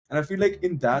And I feel like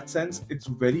in that sense, it's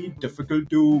very difficult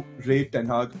to rate Ten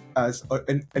Hag as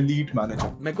an elite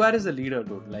manager. Maguire is a leader,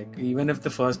 dude. Like, even if the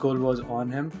first goal was on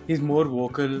him, he's more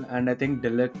vocal. And I think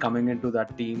Dillett coming into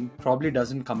that team probably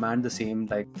doesn't command the same,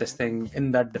 like, this thing in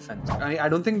that defense. I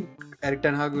don't think Erik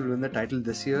Ten Hag will win the title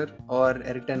this year, or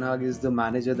Erik Ten Hag is the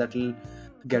manager that will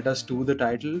get us to the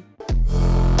title.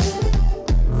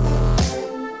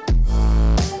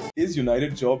 Is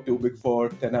United job too big for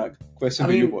Ten Hag? Question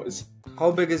to you boys. How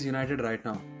big is United right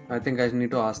now? I think I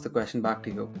need to ask the question back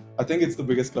to you. I think it's the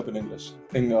biggest club in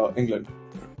England.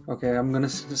 Okay, I'm gonna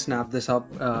snap this up,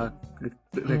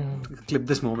 clip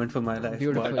this moment for my life.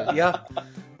 Beautiful. But, yeah,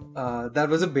 that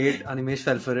was a bait. Animesh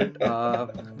fell for it.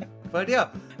 But yeah,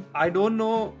 I don't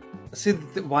know. See,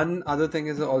 one other thing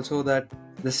is also that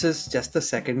this is just the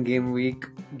second game week.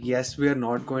 Yes, we are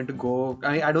not going to go.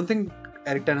 I don't think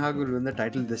Erik Ten Hag will win the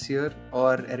title this year,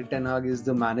 or Erik Ten Hag is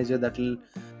the manager that will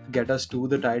get us to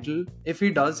the title. If he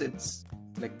does, it's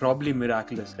like probably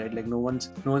miraculous, right? Like no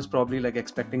one's probably like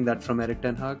expecting that from Erik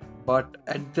Ten Hag. But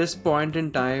at this point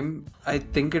in time, I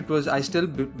think I still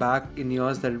back in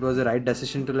yours that it was the right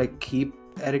decision to like keep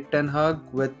Erik Ten Hag.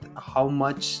 With how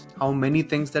many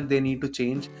things that they need to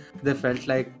change, they felt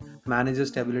like manager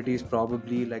stability is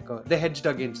probably like they hedged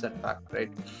against that fact,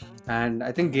 right? And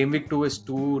I think game week 2 is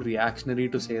too reactionary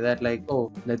to say that like,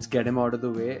 oh, let's get him out of the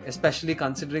way, especially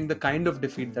considering the kind of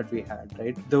defeat that we had,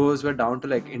 right? Those were down to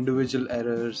like individual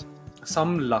errors,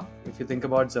 some luck. If you think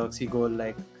about Xerxes goal,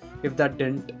 like if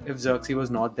Xerxes was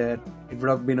not there, it would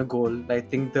have been a goal. I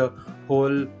think the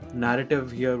whole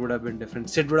narrative here would have been different.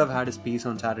 Sid would have had his piece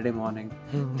on Saturday morning.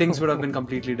 Things would have been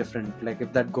completely different, like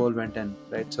if that goal went in,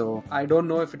 right? So I don't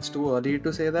know if it's too early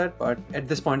to say that, but at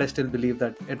this point I still believe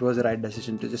that it was the right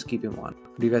decision to just keep him on.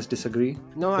 Do you guys disagree?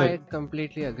 No, I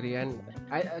completely agree, and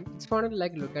I just want to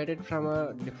like look at it from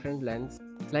a different lens.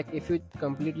 Like if you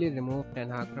completely remove Ten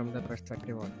Hag from the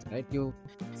perspective of it, right? You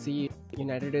see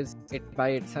United is by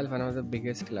itself one of the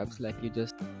biggest clubs, like you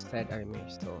just said,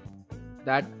 Amish. So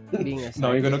that being aside,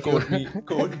 now you're gonna quote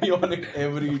me on it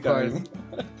every time.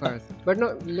 Of course. But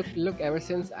no, look. Ever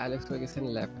since Alex Ferguson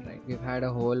left, right, we've had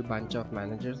a whole bunch of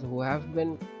managers who have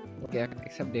been,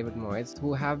 except David Moyes,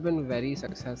 who have been very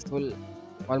successful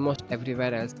almost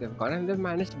everywhere else they've gone, and they've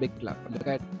managed big clubs. Look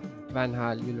at Van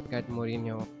Gaal, you look at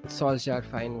Mourinho, Solskjaer,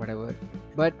 fine, whatever.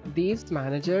 But these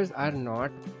managers are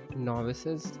not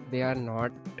novices. They are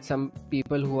not some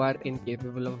people who are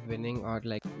incapable of winning or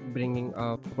like bringing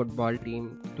a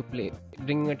team to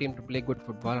play good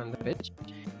football on the pitch.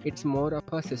 It's more of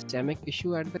a systemic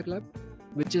issue at the club,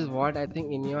 which is what I think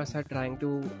Ineos are trying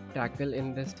to tackle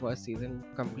in this first season,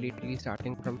 completely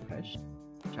starting from fresh.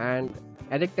 And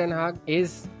Erik Ten Hag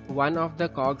is one of the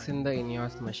cogs in the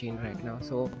Ineos machine right now.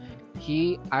 So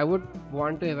I would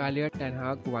want to evaluate Ten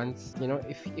Hag once,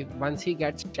 if once he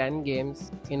gets 10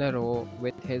 games in a row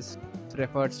with his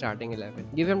preferred starting 11.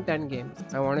 Give him 10 games.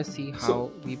 I want to see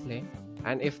how we play.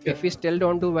 And if we still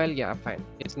don't do well, yeah, fine.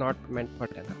 It's not meant for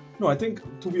Ten Hag. No, I think,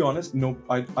 to be honest, no,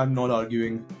 I'm not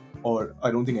arguing, or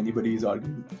I don't think anybody is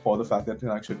arguing for the fact that Ten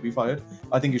Hag should be fired.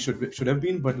 I think he should have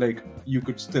been, but like you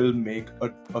could still make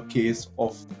a case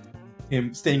of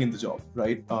him staying in the job,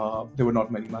 right? There were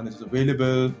not many managers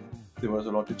available. There was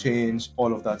a lot to change.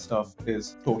 All of that stuff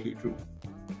is totally true.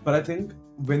 But I think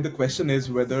when the question is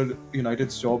whether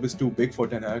United's job is too big for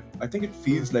Ten Hag, I think it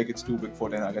feels like it's too big for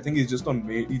Ten Hag. I think he's just on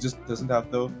way. He just doesn't have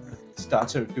the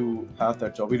stature to have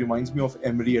that job. He reminds me of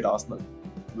Emery at Arsenal,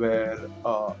 where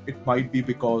it might be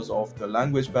because of the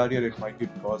language barrier, it might be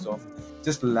because of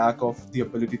just lack of the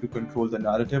ability to control the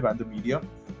narrative and the media,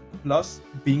 plus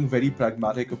being very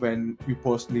pragmatic when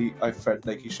I felt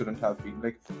like he shouldn't have been.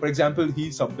 Like, for example, he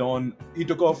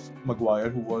took off Maguire,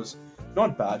 who was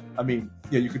not bad. I mean,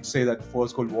 yeah, you could say that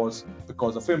first goal was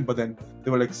because of him, but then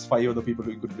there were like 5 other people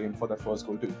who you could blame for that first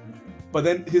goal too. But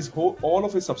then all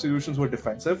of his substitutions were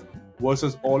defensive,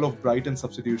 versus all of Brighton's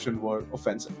substitution were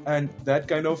offensive. And that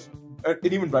kind of, and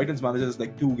even Brighton's manager is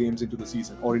like 2 games into the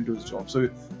season or into his job. So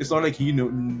it's not like he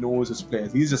knows his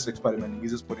players. He's just experimenting.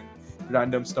 He's just putting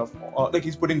random stuff, like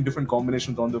he's putting different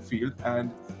combinations on the field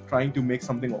and trying to make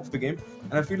something of the game.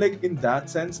 And I feel like in that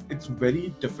sense, it's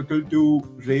very difficult to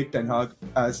rate Ten Hag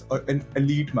as an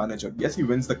elite manager. Yes, he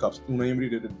wins the cups. Unai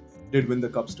Emery did win the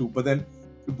cups too. But then,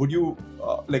 would you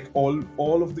like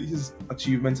all of his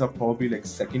achievements are probably like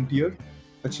second tier?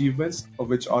 achievements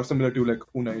which are similar to like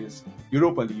Unai's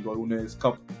Europa League or Unai's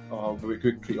Cup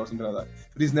victory or something like that.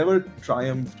 But he's never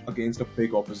triumphed against a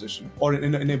big opposition or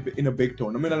in a big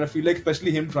tournament. And I feel like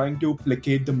especially him trying to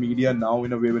placate the media now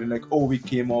in a way where like, oh, we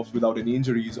came off without any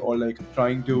injuries, or like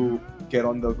trying to get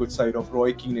on the good side of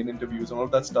Roy Keane in interviews and all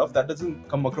that stuff, that doesn't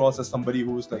come across as somebody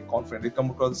who's like confident. It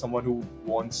comes across as someone who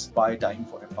wants to buy time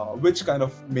for him, which kind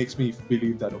of makes me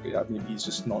believe that okay, yeah, maybe he's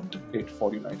just not it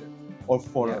for United or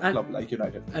for a club like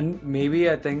United. And maybe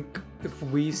I think if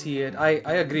we see it, I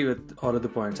agree with all of the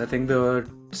points. I think the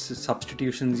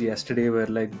substitutions yesterday were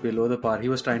like below the par. He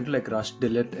was trying to like rush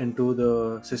Dillet into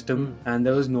the system, and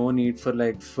there was no need for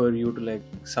you to like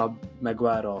sub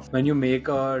Maguire off. When you make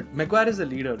Maguire is a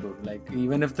leader, dude. Like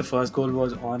even if the first goal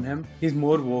was on him, he's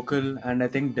more vocal, and I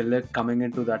think Dillet coming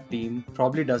into that team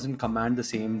probably doesn't command the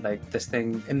same like this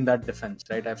thing in that defense,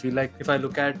 right? I feel like if I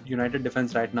look at United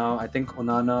defense right now, I think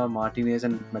Onana, Martinez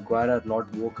and Maguire are a lot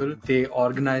vocal. They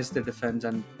organize the defense,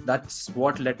 and that's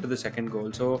what led to the second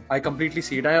goal. So I completely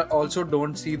see it. I also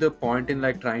don't see the point in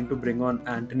like trying to bring on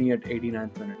Anthony at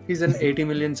 89th minute. He's an 80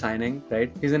 million signing,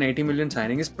 right? He's an 80 million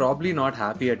signing. He's probably not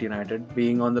happy at United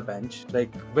being on the bench,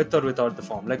 like with or without the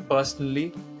form. Like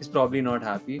personally, he's probably not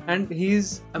happy. And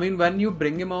when you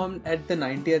bring him on at the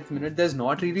 90th minute, there's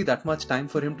not really that much time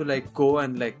for him to like go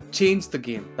and like change the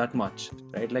game that much,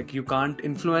 right? Like you can't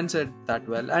influence it that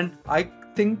well. And I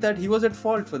think that he was at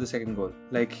fault for the second goal.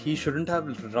 Like he shouldn't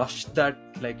have rushed that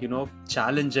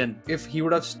challenge, and if he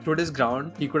would have stood his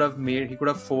ground, he could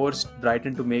have forced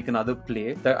Brighton to make another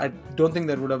play. I don't think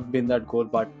there would have been that goal,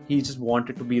 but he just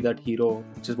wanted to be that hero,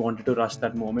 just wanted to rush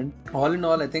that moment. All in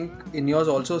all, I think Ineos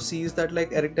also sees that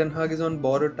like Erik Ten Hag is on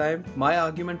borrowed time. My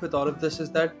argument with all of this is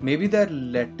that maybe they're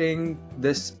letting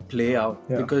this play out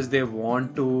because they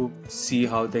want to see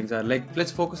how things are. Like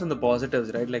let's focus on the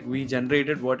positives, right? Like we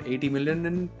generated 80 million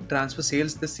in transfer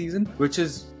sales this season, which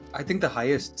is I think the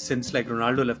highest since like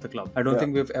Ronaldo left the club. I don't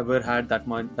think we've ever had that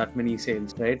many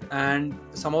sales, right? And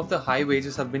some of the high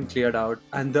wages have been cleared out,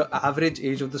 and the average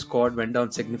age of the squad went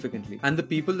down significantly. And the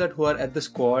people who are at the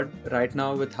squad right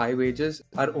now with high wages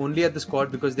are only at the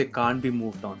squad because they can't be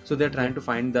moved on. So they're trying to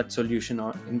find that solution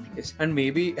in place. And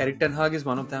maybe Erik Ten Hag is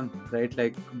one of them, right?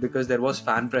 Like because there was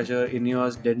fan pressure,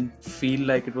 Ineos didn't feel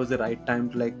like it was the right time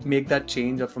to like make that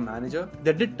change of a manager.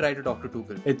 They did try to talk to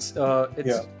Tuchel. It's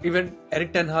even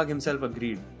Erik Ten Hag himself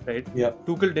agreed, right? Yeah.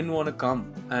 Tuchel didn't want to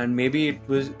come, and maybe it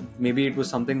was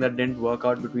something that didn't work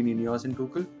out between Ineos and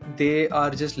Tuchel. They are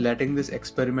just letting this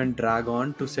experiment drag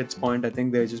on. To Sid's point, I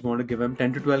think they just want to give him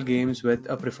 10 to 12 games with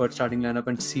a preferred starting lineup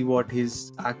and see what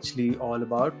he's actually all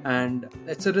about. And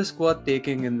it's a risk worth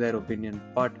taking in their opinion.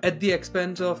 But at the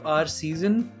expense of our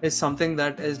season is something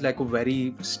that is like a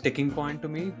very sticking point to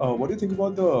me. What do you think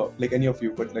about any of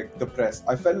you, but like the press?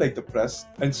 I felt like the press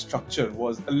and structure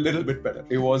was a little bit better.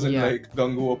 It wasn't like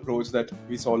gungo approach that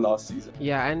we saw last season.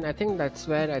 Yeah, and I think that's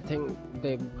where I think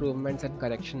the improvements and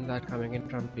corrections are coming in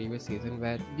from previous season,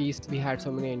 where we had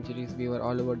so many injuries, we were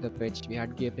all over the pitch, we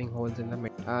had gaping holes in the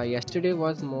mid. Yesterday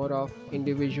was more of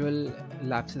individual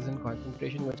lapses in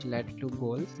concentration which led to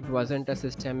goals. It wasn't a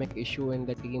systemic issue in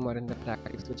the team or in the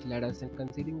tactics which led us in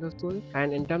conceding those goals.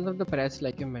 And in terms of the press,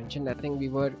 like you mentioned, I think we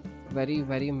were very,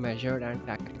 very measured and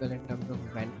tactical in terms of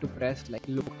when to press, like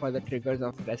look for the triggers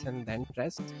of press and then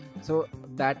press. So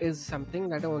that is something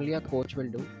that only a coach will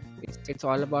do. It's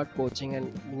all about coaching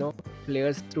and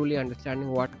players truly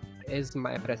understanding what is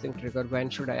my pressing trigger, when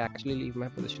should I actually leave my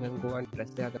position and go and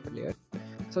press the other player.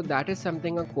 So that is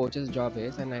something a coach's job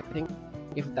is, and I think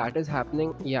if that is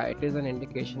happening, it is an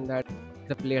indication that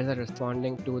the players are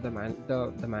responding to the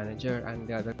manager and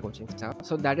the other coaching staff.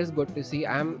 So that is good to see.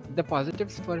 The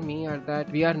positives for me are that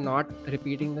we are not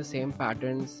repeating the same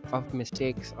patterns of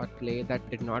mistakes or play that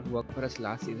did not work for us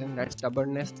last season. That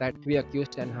stubbornness that we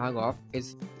accused Ten Hag of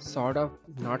is sort of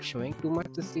not showing too much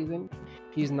this season.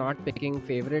 He's not picking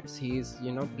favorites. He's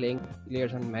playing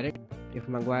players on merit. If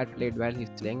Maguire played well, he's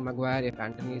playing Maguire. If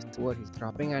Anthony is poor, he's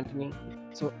dropping Anthony.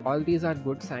 So all these are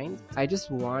good signs. I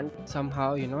just want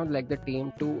somehow, like the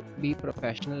team to be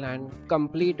professional and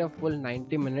complete a full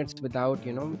 90 minutes without,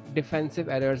 defensive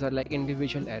errors or like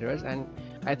individual errors. And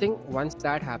I think once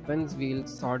that happens, we'll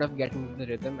sort of get into the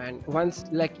rhythm. And once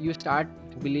like you start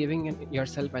believing in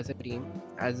yourself as a team,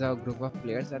 as a group of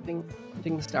players, I think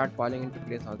things start falling into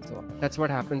place also. That's what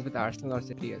happens with Arsenal or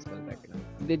City as well, right?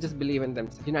 They just believe in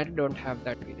themselves. United don't have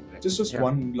that feeling, right? Just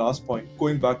one last point,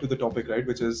 going back to the topic, right,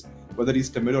 which is whether he's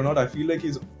timid or not. I feel like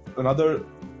he's another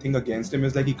thing against him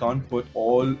is like he can't put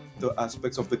all the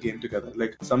aspects of the game together.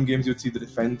 Like some games you'd see the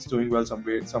defense doing well, some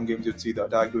games you'd see the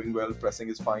attack doing well, pressing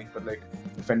is fine, but like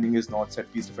defending is not,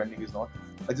 set piece defending is not.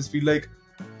 I just feel like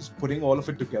putting all of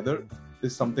it together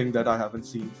is something that I haven't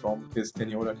seen from his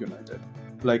tenure at United,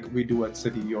 like we do at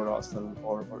City or Arsenal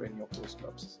or any of those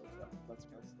clubs. So,